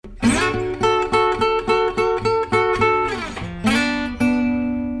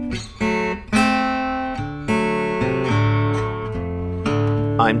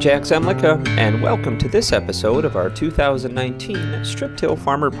I'm Jack Zemlicka, and welcome to this episode of our 2019 Strip Till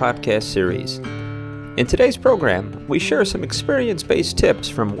Farmer Podcast Series. In today's program, we share some experience-based tips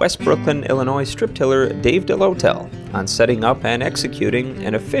from West Brooklyn, Illinois strip tiller Dave DeLotel on setting up and executing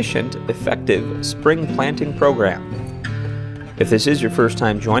an efficient, effective spring planting program. If this is your first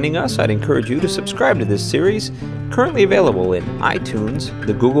time joining us, I'd encourage you to subscribe to this series, currently available in iTunes,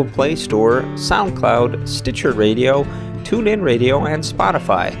 the Google Play Store, SoundCloud, Stitcher Radio, TuneIn Radio, and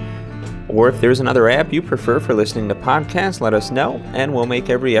Spotify. Or if there's another app you prefer for listening to podcasts, let us know, and we'll make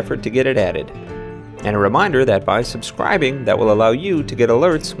every effort to get it added. And a reminder that by subscribing, that will allow you to get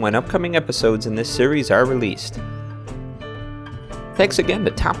alerts when upcoming episodes in this series are released. Thanks again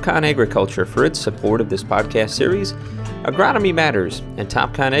to Topcon Agriculture for its support of this podcast series. Agronomy matters, and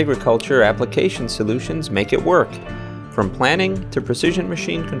Topcon Agriculture application solutions make it work. From planning to precision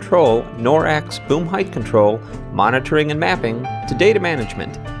machine control, NORAX boom height control, monitoring and mapping, to data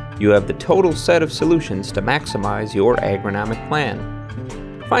management, you have the total set of solutions to maximize your agronomic plan.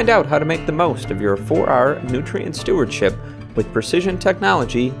 Find out how to make the most of your 4R nutrient stewardship with precision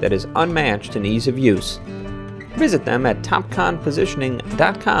technology that is unmatched in ease of use. Visit them at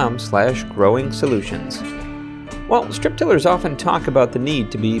topconpositioning.com/growing solutions. Well, strip tillers often talk about the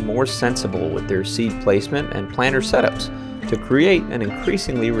need to be more sensible with their seed placement and planter setups to create an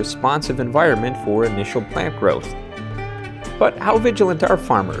increasingly responsive environment for initial plant growth. But how vigilant are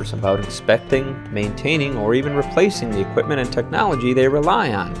farmers about inspecting, maintaining, or even replacing the equipment and technology they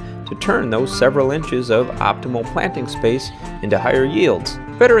rely on to turn those several inches of optimal planting space into higher yields?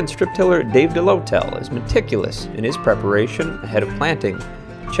 Veteran strip tiller Dave DeLotel is meticulous in his preparation ahead of planting,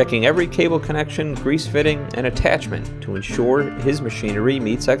 checking every cable connection, grease fitting, and attachment to ensure his machinery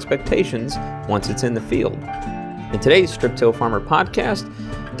meets expectations once it's in the field. In today's Strip Till Farmer podcast,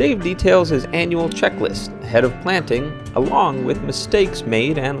 Dave details his annual checklist ahead of planting, along with mistakes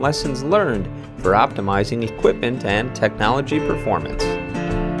made and lessons learned for optimizing equipment and technology performance.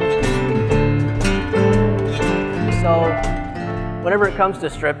 So, whenever it comes to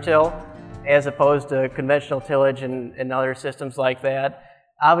strip till, as opposed to conventional tillage and other systems like that,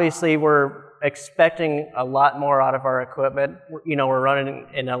 obviously we're expecting a lot more out of our equipment. We're running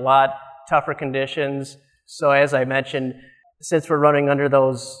in a lot tougher conditions. So as I mentioned, since we're running under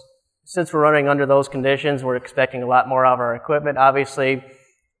those conditions, we're expecting a lot more out of our equipment. Obviously,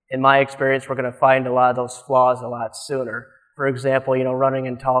 in my experience, we're going to find a lot of those flaws a lot sooner. For example, running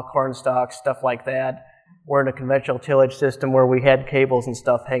in tall corn stalks, stuff like that. We're in a conventional tillage system where we had cables and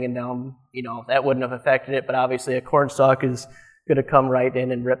stuff hanging down. That wouldn't have affected it, but obviously a corn stalk is going to come right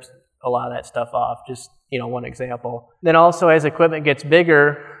in and rips a lot of that stuff off. Just, one example. Then also, as equipment gets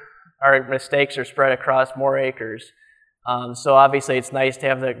bigger, our mistakes are spread across more acres. So obviously it's nice to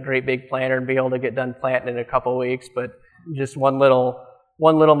have that great big planter and be able to get done planting in a couple of weeks, but just one little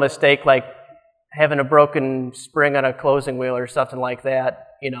mistake like having a broken spring on a closing wheel or something like that,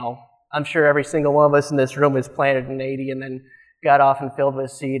 I'm sure every single one of us in this room has planted an 80 and then got off and filled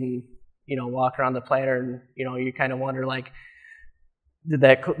with seed and, walk around the planter and, you kind of wonder like, did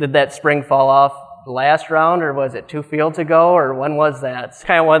that spring fall off the last round, or was it 2 fields ago, or when was that? It's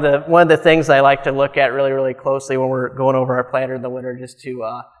kind of one of the things I like to look at really, really closely when we're going over our planter in the winter, just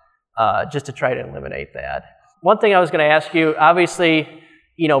to try to eliminate that. One thing I was going to ask you, obviously,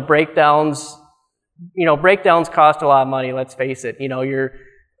 breakdowns cost a lot of money. Let's face it.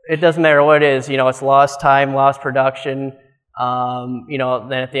 It doesn't matter what it is. It's lost time, lost production.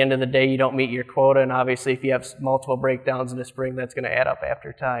 Then at the end of the day, you don't meet your quota, and obviously if you have multiple breakdowns in the spring, that's going to add up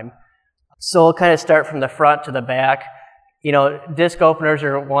after time. So we'll kind of start from the front to the back. Disc openers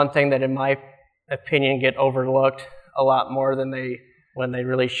are one thing that, in my opinion, get overlooked a lot more than when they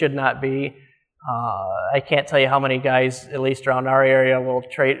really should not be. I can't tell you how many guys, at least around our area, will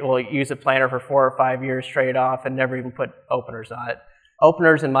use a planter for 4 or 5 years, trade off, and never even put openers on it.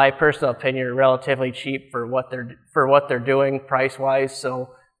 Openers, in my personal opinion, are relatively cheap for what they're doing price-wise.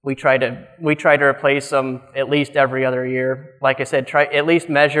 So we try to replace them at least every other year. Like I said, try at least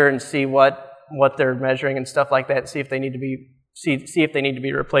measure and see what they're measuring and stuff like that, and see if they need to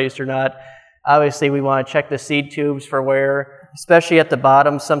be replaced or not. Obviously, we want to check the seed tubes for wear, especially at the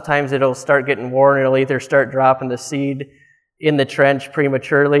bottom. Sometimes it'll start getting worn. It'll either start dropping the seed in the trench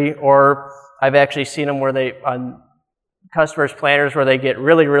prematurely, or I've actually seen them on customers' planters where they get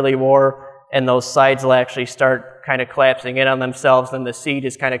really, really wore, and those sides will actually start kind of collapsing in on themselves, and the seed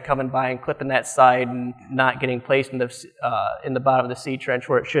is kind of coming by and clipping that side and not getting placed in the bottom of the seed trench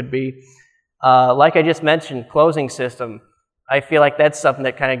where it should be. Like I just mentioned, closing system. I feel like that's something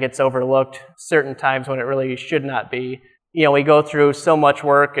that kind of gets overlooked certain times when it really should not be. We go through so much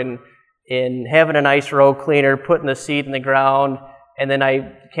work and having a nice row cleaner, putting the seed in the ground, And then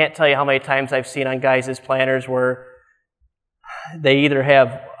I can't tell you how many times I've seen on guys' planters where they either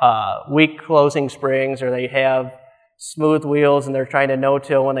have weak closing springs or they have smooth wheels and they're trying to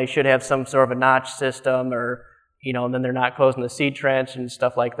no-till when they should have some sort of a notch system, or, and then they're not closing the seed trench and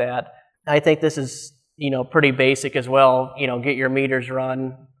stuff like that. I think this is, pretty basic as well. Get your meters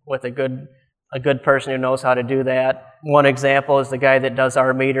run with a good person who knows how to do that. One example is the guy that does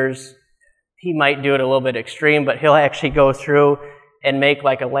our meters. He might do it a little bit extreme, but he'll actually go through and make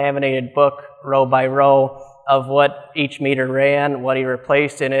like a laminated book row by row of what each meter ran, what he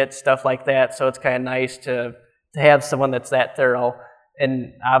replaced in it, stuff like that. So it's kind of nice to have someone that's that thorough.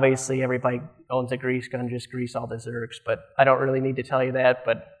 And obviously everybody owns a grease gun, just grease all the zerks, but I don't really need to tell you that.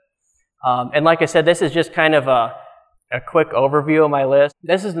 But and like I said, this is just kind of a quick overview of my list.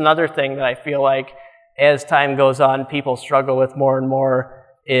 This is another thing that I feel like as time goes on, people struggle with more and more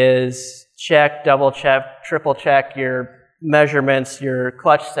is check, double check, triple check your measurements, your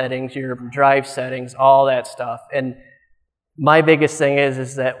clutch settings, your drive settings, all that stuff. And my biggest thing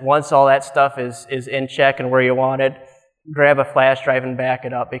is that once all that stuff is in check and where you want it, grab a flash drive and back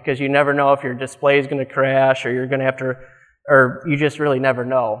it up, because you never know if your display is going to crash or you're going to have to, or you just really never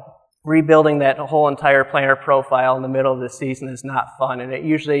know. Rebuilding that whole entire planter profile in the middle of the season is not fun, and it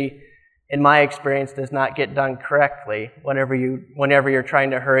usually, in my experience, does not get done correctly whenever you're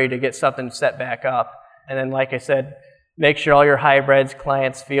trying to hurry to get something set back up. And then, like I said, make sure all your hybrids,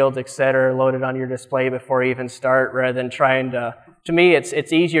 clients, fields, etc. are loaded on your display before you even start, rather than trying to me,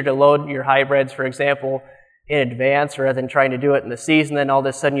 it's easier to load your hybrids, for example, in advance rather than trying to do it in the season. Then all of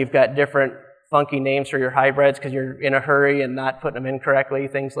a sudden you've got different funky names for your hybrids because you're in a hurry and not putting them in correctly,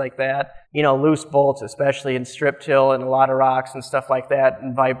 things like that. Loose bolts, especially in strip till and a lot of rocks and stuff like that,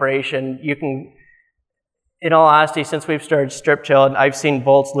 and vibration. You can, in all honesty, since we've started strip till, I've seen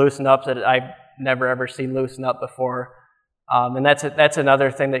bolts loosen up that I've never ever seen loosen up before. And that's another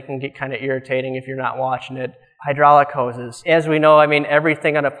thing that can get kind of irritating if you're not watching it. Hydraulic hoses. As we know,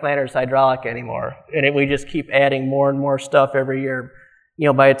 everything on a planter is hydraulic anymore. And we just keep adding more and more stuff every year.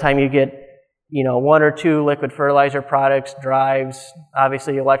 By the time you get, one or two liquid fertilizer products, drives,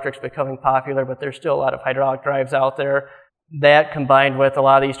 obviously electric's becoming popular, but there's still a lot of hydraulic drives out there. That combined with a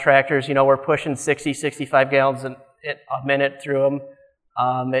lot of these tractors, we're pushing 60, 65 gallons a minute through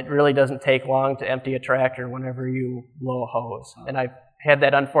them. It really doesn't take long to empty a tractor whenever you blow a hose. And I've had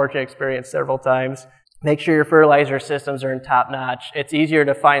that unfortunate experience several times. Make sure your fertilizer systems are in top notch. It's easier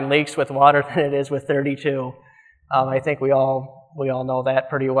to find leaks with water than it is with 32. I think we all know that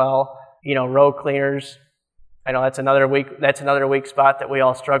pretty well. Row cleaners. I know that's another weak spot that we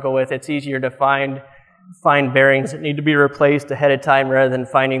all struggle with. It's easier to find bearings that need to be replaced ahead of time rather than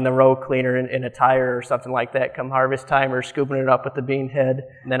finding the row cleaner in a tire or something like that come harvest time, or scooping it up with the bean head.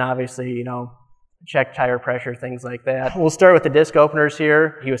 And then obviously, check tire pressure, things like that. We'll start with the disc openers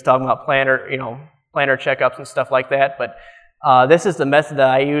here. He was talking about planter checkups and stuff like that, but this is the method that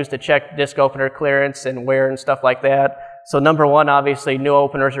I use to check disc opener clearance and wear and stuff like that. So number one, obviously, new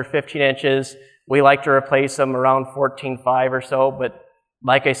openers are 15 inches. We like to replace them around 14.5 or so, but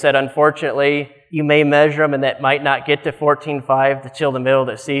like I said, unfortunately, you may measure them and that might not get to 14.5 until the middle of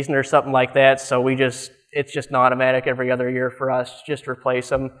the season or something like that. So it's just an automatic every other year for us, just replace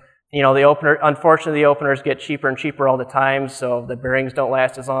them. Unfortunately, the openers get cheaper and cheaper all the time, so the bearings don't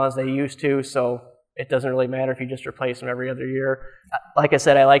last as long as they used to, so it doesn't really matter if you just replace them every other year. Like I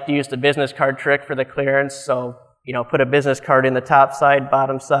said, I like to use the business card trick for the clearance, so put a business card in the top side,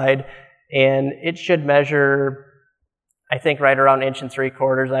 bottom side, and it should measure, I think, right around 1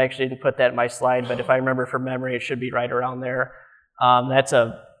 3/4. I actually didn't put that in my slide, but if I remember from memory, it should be right around there. That's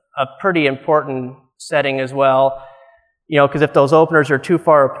a pretty important setting as well, because if those openers are too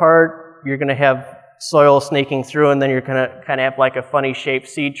far apart, you're going to have soil sneaking through, and then you're going to kind of have like a funny shaped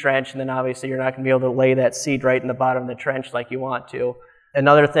seed trench, and then obviously you're not going to be able to lay that seed right in the bottom of the trench like you want to.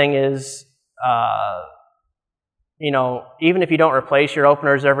 Another thing is, even if you don't replace your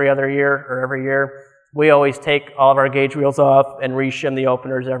openers every other year or every year, we always take all of our gauge wheels off and re-shim the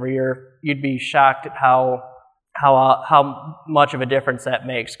openers every year. You'd be shocked at how much of a difference that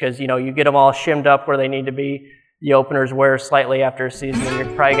makes, because you get them all shimmed up where they need to be. The openers wear slightly after a season, and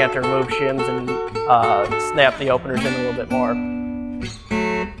you're probably going to have to remove shims and snap the openers in a little bit more.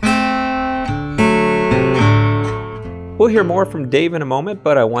 We'll hear more from Dave in a moment,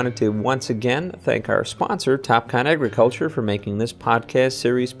 but I wanted to once again thank our sponsor, Topcon Agriculture, for making this podcast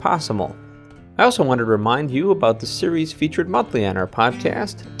series possible. I also wanted to remind you about the series featured monthly on our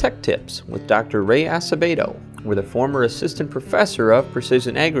podcast, Tech Tips with Dr. Ray Acevedo, where the former assistant professor of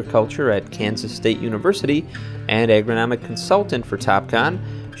precision agriculture at Kansas State University and agronomic consultant for Topcon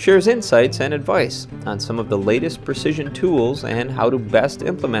shares insights and advice on some of the latest precision tools and how to best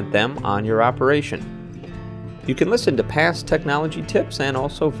implement them on your operation. You can listen to past technology tips and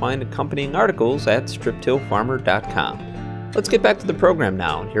also find accompanying articles at striptillfarmer.com. Let's get back to the program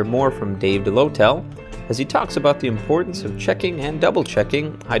now and hear more from Dave DeLotel as he talks about the importance of checking and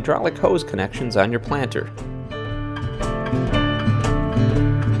double-checking hydraulic hose connections on your planter.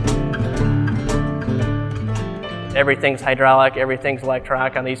 Everything's hydraulic, everything's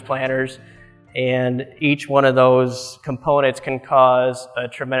electronic on these planters, and each one of those components can cause a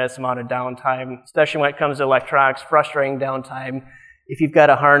tremendous amount of downtime, especially when it comes to electronics, frustrating downtime. If you've got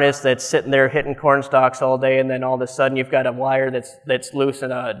a harness that's sitting there hitting corn stalks all day and then all of a sudden you've got a wire that's loose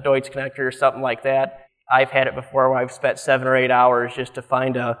in a Deutz connector or something like that, I've had it before where I've spent 7 or 8 hours just to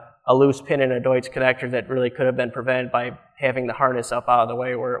find a loose pin in a Deutz connector that really could have been prevented by having the harness up out of the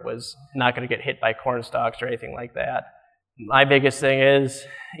way where it was not going to get hit by corn stalks or anything like that. My biggest thing is,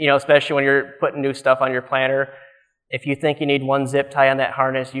 especially when you're putting new stuff on your planter, if you think you need 1 zip tie on that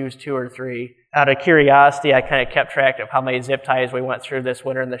harness, use 2 or 3. Out of curiosity, I kind of kept track of how many zip ties we went through this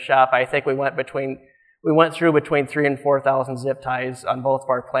winter in the shop. I think we went through between 3,000 and 4,000 zip ties on both of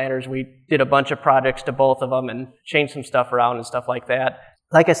our planters. We did a bunch of projects to both of them and changed some stuff around and stuff like that.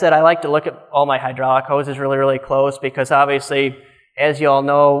 Like I said, I like to look at all my hydraulic hoses really, really close because obviously, as you all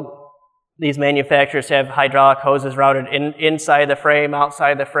know, these manufacturers have hydraulic hoses routed inside the frame,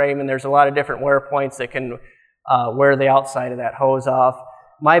 outside the frame, and there's a lot of different wear points that can wear the outside of that hose off.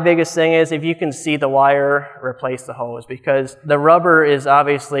 My biggest thing is if you can see the wire, replace the hose because the rubber is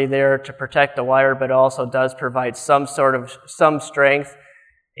obviously there to protect the wire, but also does provide some strength.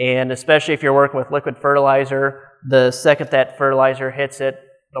 And especially if you're working with liquid fertilizer, the second that fertilizer hits it,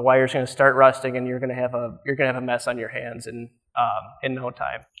 the wire's going to start rusting, and you're going to have a mess on your hands in no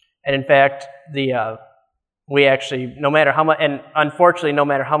time. And in fact, we actually, no matter how much, and unfortunately, no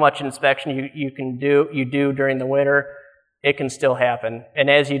matter how much inspection you do during the winter, it can still happen. And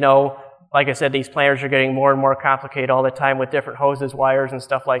as you know, like I said, these planters are getting more and more complicated all the time with different hoses, wires, and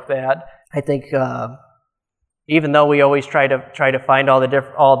stuff like that. I think even though we always try to find all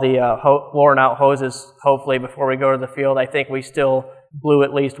the worn out hoses, hopefully before we go to the field, I think we still blew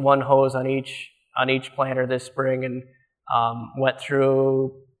at least 1 hose on each planter this spring and went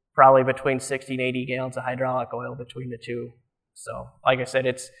through probably between 60 and 80 gallons of hydraulic oil between the two. So, like I said,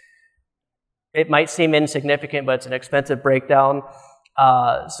 it might seem insignificant, but it's an expensive breakdown.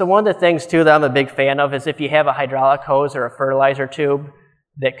 So one of the things, too, that I'm a big fan of is if you have a hydraulic hose or a fertilizer tube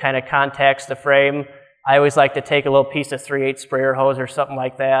that kind of contacts the frame, I always like to take a little piece of 3/8 sprayer hose or something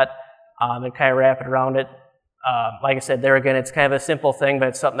like that and kind of wrap it around it. Like I said, there again, it's kind of a simple thing, but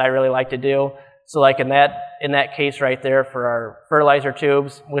it's something I really like to do. So like in that case right there for our fertilizer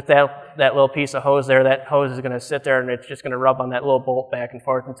tubes, with that little piece of hose there, that hose is going to sit there and it's just going to rub on that little bolt back and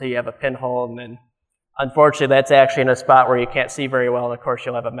forth until you have a pinhole. And then unfortunately, that's actually in a spot where you can't see very well, and of course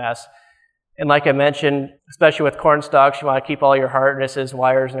you'll have a mess. And like I mentioned, especially with corn stalks, you want to keep all your harnesses,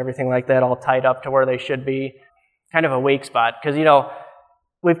 wires, and everything like that all tied up to where they should be. Kind of a weak spot because,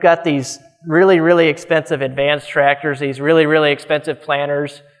 we've got these really, really expensive advanced tractors, these really, really expensive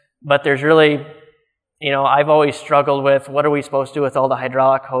planters, but there's really, I've always struggled with what are we supposed to do with all the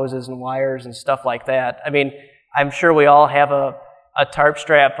hydraulic hoses and wires and stuff like that. I mean, I'm sure we all have a tarp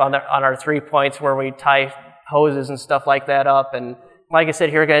strap on our 3 points where we tie hoses and stuff like that up. And like I said,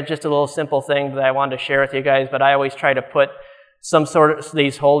 here again, just a little simple thing that I wanted to share with you guys, but I always try to put some sort of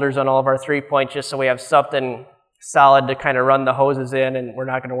these holders on all of our 3 points just so we have something solid to kind of run the hoses in, and we're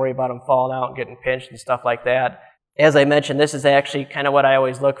not going to worry about them falling out and getting pinched and stuff like that. As I mentioned, this is actually kind of what I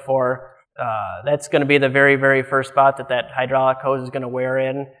always look for. That's going to be the very, very first spot that hydraulic hose is going to wear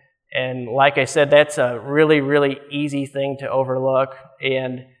in. And like I said, that's a really, really easy thing to overlook,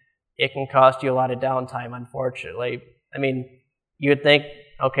 and it can cost you a lot of downtime, unfortunately. I mean, you would think,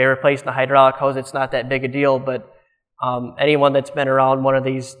 okay, replacing the hydraulic hose, it's not that big a deal, but anyone that's been around one of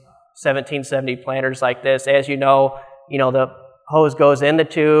these 1770 planters like this, as you know, the hose goes in the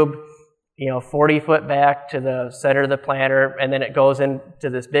tube, 40 foot back to the center of the planter, and then it goes into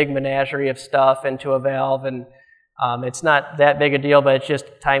this big menagerie of stuff into a valve, and it's not that big a deal, but it's just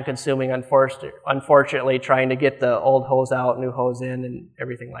time consuming, unfortunately, trying to get the old hose out, new hose in, and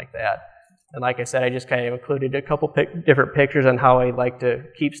everything like that. And like I said, I just kind of included a couple different pictures on how I like to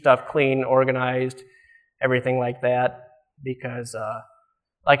keep stuff clean, organized, everything like that, because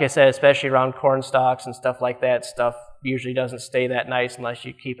like I said, especially around corn stalks and stuff like that, stuff usually doesn't stay that nice unless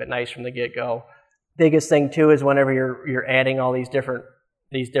you keep it nice from the get-go. Biggest thing too is whenever you're adding all these different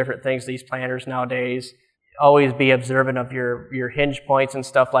things, these planters nowadays, always be observant of your hinge points and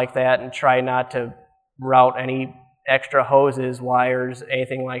stuff like that, and try not to route any extra hoses, wires,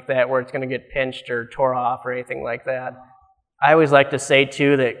 anything like that where it's going to get pinched or tore off or anything like that. I always like to say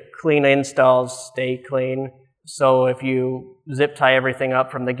too that clean installs stay clean. So if you zip tie everything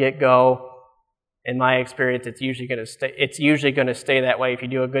up from the get-go, in my experience, it's usually going to stay that way if you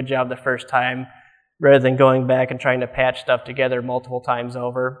do a good job the first time, rather than going back and trying to patch stuff together multiple times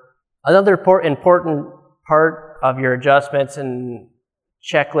over. Another important part of your adjustments and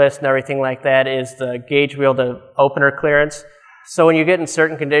checklist and everything like that is the gauge wheel to opener clearance. So when you get in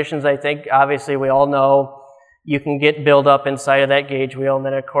certain conditions, I think obviously we all know you can get built up inside of that gauge wheel, and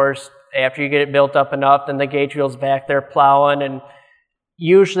then of course after you get it built up enough, then the gauge wheel's back there plowing, and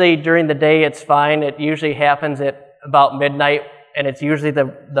usually during the day it's fine. It usually happens at about midnight, and it's usually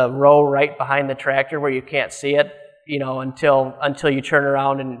the row right behind the tractor where you can't see it, until you turn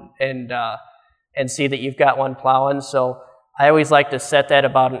around and see that you've got one plowing. So I always like to set that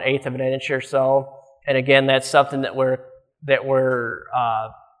about 1/8 of an inch or so. And again, that's something that we're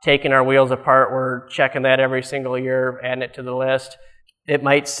taking our wheels apart. We're checking that every single year, adding it to the list. It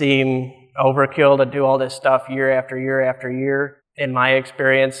might seem overkill to do all this stuff year after year after year. In my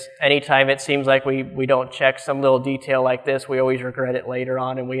experience, anytime it seems like we don't check some little detail like this, we always regret it later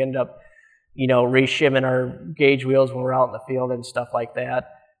on, and we end up, re-shimming our gauge wheels when we're out in the field and stuff like that.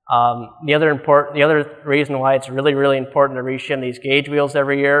 The other reason why it's really, really important to re-shim these gauge wheels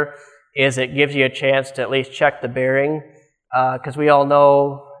every year is it gives you a chance to at least check the bearing, because we all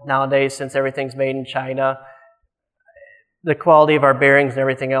know nowadays, since everything's made in China, the quality of our bearings and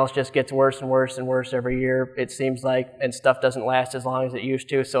everything else just gets worse and worse and worse every year, it seems like, and stuff doesn't last as long as it used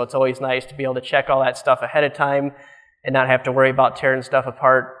to. So it's always nice to be able to check all that stuff ahead of time and not have to worry about tearing stuff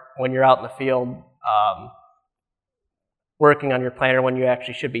apart when you're out in the field working on your planter when you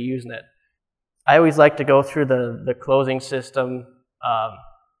actually should be using it. I always like to go through the closing system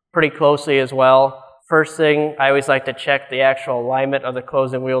pretty closely as well. First thing, I always like to check the actual alignment of the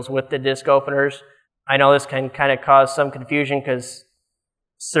closing wheels with the disc openers. I know this can kind of cause some confusion because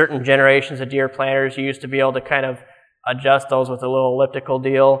certain generations of Deere planters, you used to be able to kind of adjust those with a little elliptical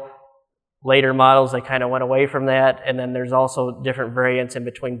deal. Later models, they kind of went away from that, and then there's also different variants in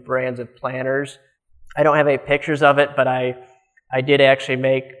between brands of planters. I don't have any pictures of it, but I did actually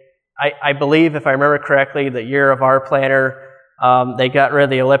make, I believe if I remember correctly, the year of our planter, they got rid of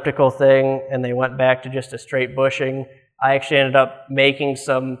the elliptical thing and they went back to just a straight bushing. I actually ended up making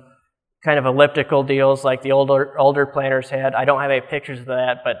some kind of elliptical deals like the older planters had. I don't have any pictures of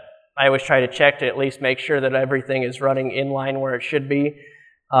that, but I always try to check to at least make sure that everything is running in line where it should be.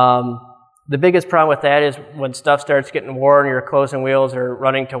 The biggest problem with that is when stuff starts getting worn, your closing wheels are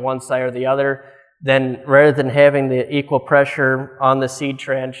running to one side or the other, then rather than having the equal pressure on the seed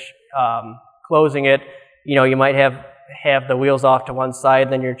trench closing it, you might have the wheels off to one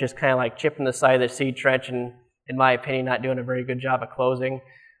side, then you're just kind of like chipping the side of the seed trench and, in my opinion, not doing a very good job of closing.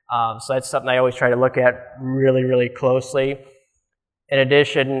 So that's something I always try to look at really, really closely. In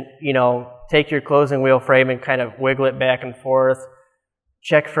addition, take your closing wheel frame and kind of wiggle it back and forth.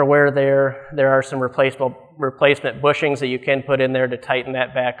 Check for where there are some replacement bushings that you can put in there to tighten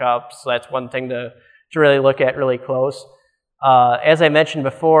that back up. So that's one thing to really look at really close. As I mentioned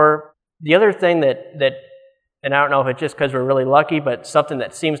before, the other thing that and I don't know if it's just because we're really lucky, but something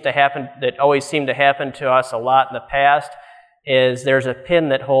that always seemed to happen to us a lot in the past, is there's a pin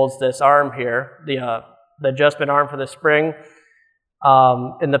that holds this arm here, the adjustment arm for the spring.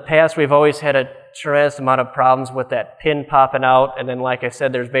 In the past, we've always had a tremendous amount of problems with that pin popping out, and then like I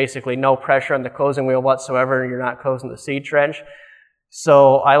said, there's basically no pressure on the closing wheel whatsoever, and you're not closing the seed trench.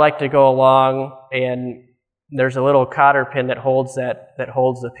 So I like to go along, and there's a little cotter pin that holds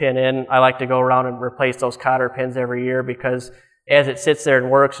the pin in. I like to go around and replace those cotter pins every year, because as it sits there and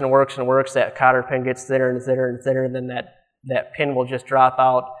works and works and works, that cotter pin gets thinner and thinner and thinner, and then that pin will just drop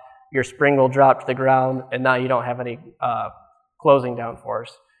out, your spring will drop to the ground, and now you don't have any closing downforce.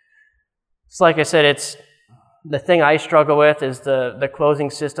 So like I said, it's the thing I struggle with is the closing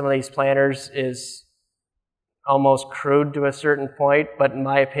system of these planters is almost crude to a certain point, but in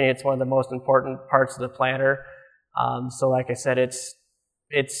my opinion, it's one of the most important parts of the planter. So like I said,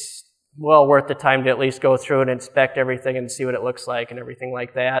 it's well worth the time to at least go through and inspect everything and see what it looks like and everything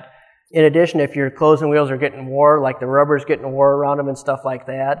like that. In addition, if your closing wheels are getting wore, like the rubber's getting wore around them and stuff like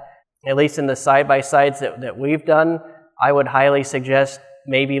that, at least in the side-by-sides that we've done, I would highly suggest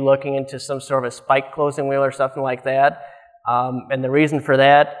maybe looking into some sort of a spike closing wheel or something like that. And the reason for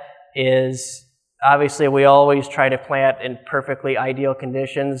that is obviously we always try to plant in perfectly ideal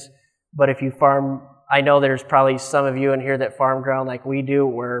conditions, but if you farm, I know there's probably some of you in here that farm ground like we do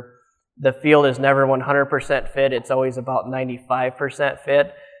where the field is never 100% fit. It's always about 95%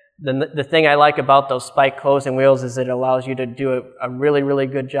 fit. The thing I like about those spike closing wheels is it allows you to do a really, really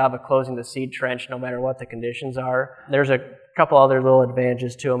good job of closing the seed trench no matter what the conditions are. There's a couple other little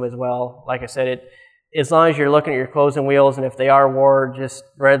advantages to them as well. Like I said, as long as you're looking at your closing wheels, and if they are wore, just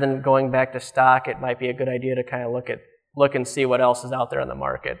rather than going back to stock, it might be a good idea to kind of look and see what else is out there on the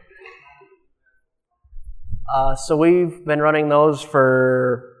market. So we've been running those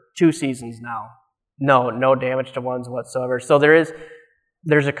for 2 seasons now. No damage to ones whatsoever. So there's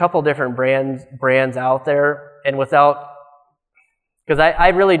a couple different brands out there, and because I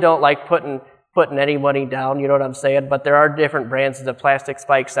really don't like putting anybody down, you know what I'm saying, but there are different brands of the plastic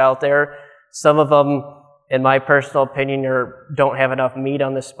spikes out there. Some of them, in my personal opinion, don't have enough meat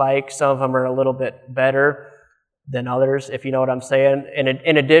on the spike. Some of them are a little bit better than others, if you know what I'm saying. And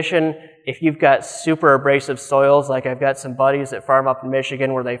in addition, if you've got super abrasive soils, like I've got some buddies that farm up in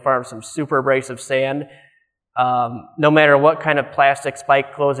Michigan where they farm some super abrasive sand, no matter what kind of plastic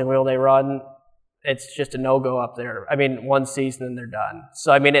spike closing wheel they run, it's just a no-go up there. I mean, 1 season and they're done.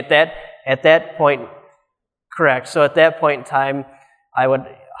 So I mean, at that point, correct. So at that point in time, I would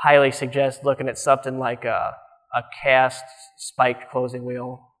highly suggest looking at something like a cast spiked closing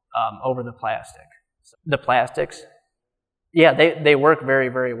wheel over the plastic. The plastics, yeah, they work very,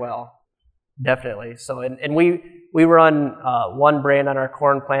 very well, definitely. So and we run one brand on our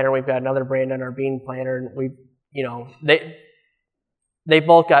corn planter. We've got another brand on our bean planter, and they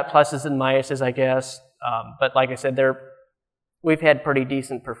both got pluses and minuses, I guess. But like I said, we've had pretty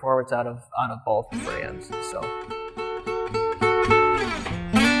decent performance out of both brands. So.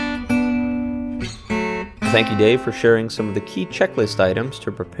 Thank you, Dave, for sharing some of the key checklist items to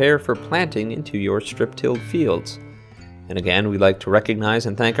prepare for planting into your strip-tilled fields. And again, we'd like to recognize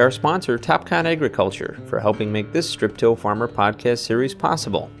and thank our sponsor, Topcon Agriculture, for helping make this Strip Till Farmer podcast series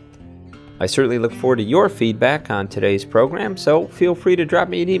possible. I certainly look forward to your feedback on today's program, so feel free to drop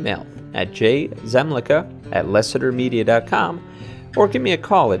me an email at jzemlicka@lessitermedia.com or give me a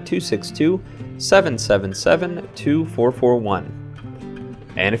call at 262-777-2441.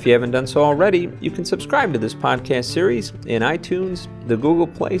 And if you haven't done so already, you can subscribe to this podcast series in iTunes, the Google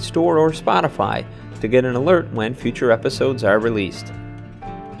Play Store, or Spotify to get an alert when future episodes are released.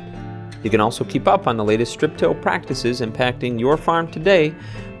 You can also keep up on the latest strip-till practices impacting your farm today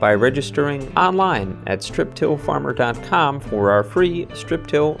by registering online at striptillfarmer.com for our free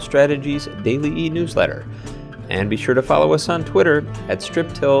Strip-Till Strategies daily e-newsletter. And be sure to follow us on Twitter at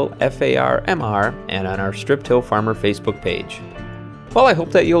StripTillFarmr and on our Strip Till Farmer Facebook page. Well, I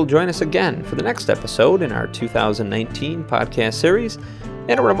hope that you'll join us again for the next episode in our 2019 podcast series,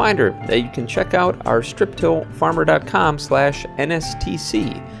 and a reminder that you can check out our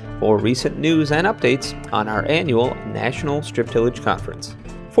striptillfarmer.com/NSTC for recent news and updates on our annual National Strip Tillage Conference.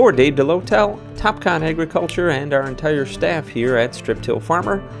 For Dave Delotel, Topcon Agriculture, and our entire staff here at Strip Till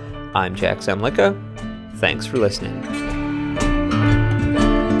Farmer, I'm Jack Zemlicka. Thanks for listening.